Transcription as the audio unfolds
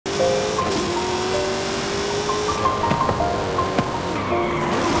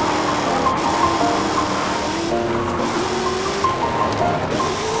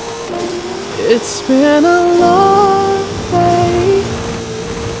It's been a long day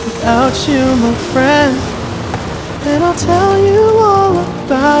without you, my friend, and I'll tell you all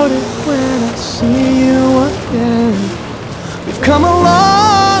about it when I see you again. We've come a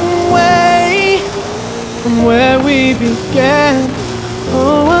long way from where we began.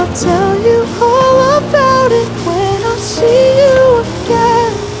 Oh, I'll tell you all about it when I see you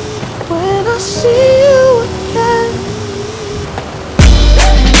again. When I see you again.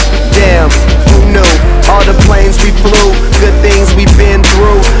 Damn, who knew? All the planes we flew, good things we've been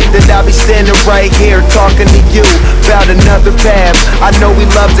through, that I'll be standing right here talking to you about another path. I know we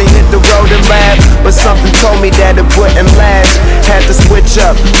love to hit the road and laugh, but something told me that it wouldn't last. Had to switch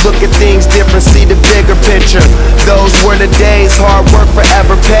up, look at things different, see the bigger picture. Those were the days, hard work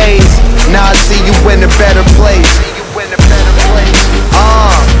forever pays. Now I see you in a better place.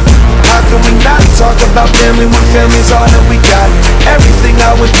 How can we not talk about family when family's all that we got? Everything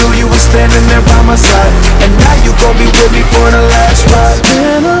I went through, you were standing there by my side, and now you gon' be with me for the last ride. It's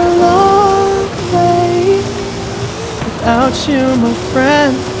been a long way without you, my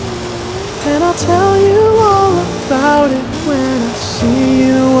friend, and I'll tell you all about it when I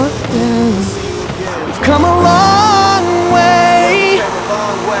see you again. We've come a long way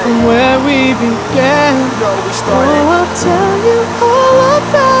from where we began. Oh, I'll tell you all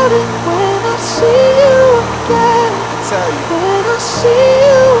about it when I see you again. When I see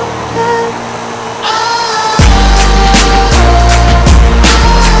you again.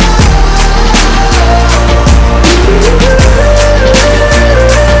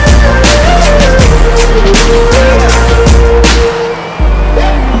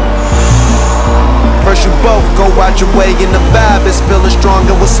 First you both go out your way and the vibe is feeling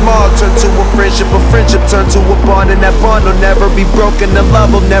stronger. What's small turn to a friendship turn to a bond, and that bond will never be broken, the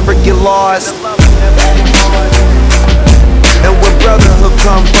love will never get lost. And when brotherhood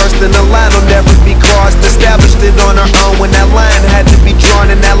come first, then the line will never be crossed. Established it on our own when that line had to be drawn,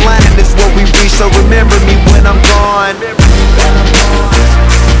 and that line is what we reach, so remember me when I'm gone.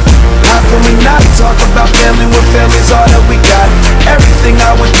 How can we not talk about family when family's all that we got? Everything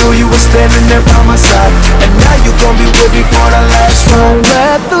I went through, you were standing there by my side, and now you gon' be with me for the last ride.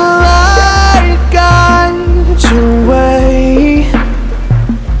 Let the light guide your way,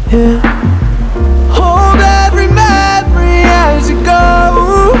 yeah. Hold every memory as you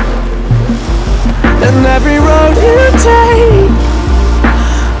go, and every road you take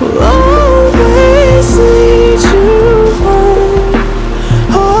will always lead you home.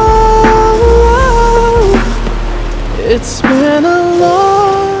 Oh, it's been a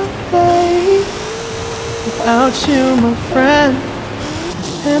long day without you, my friend,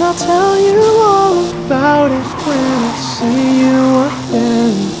 and I'll tell you all about it when I see you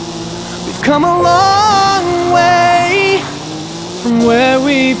again. We've come a long way from where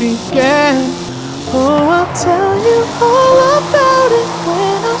we began. Oh, I'll tell you all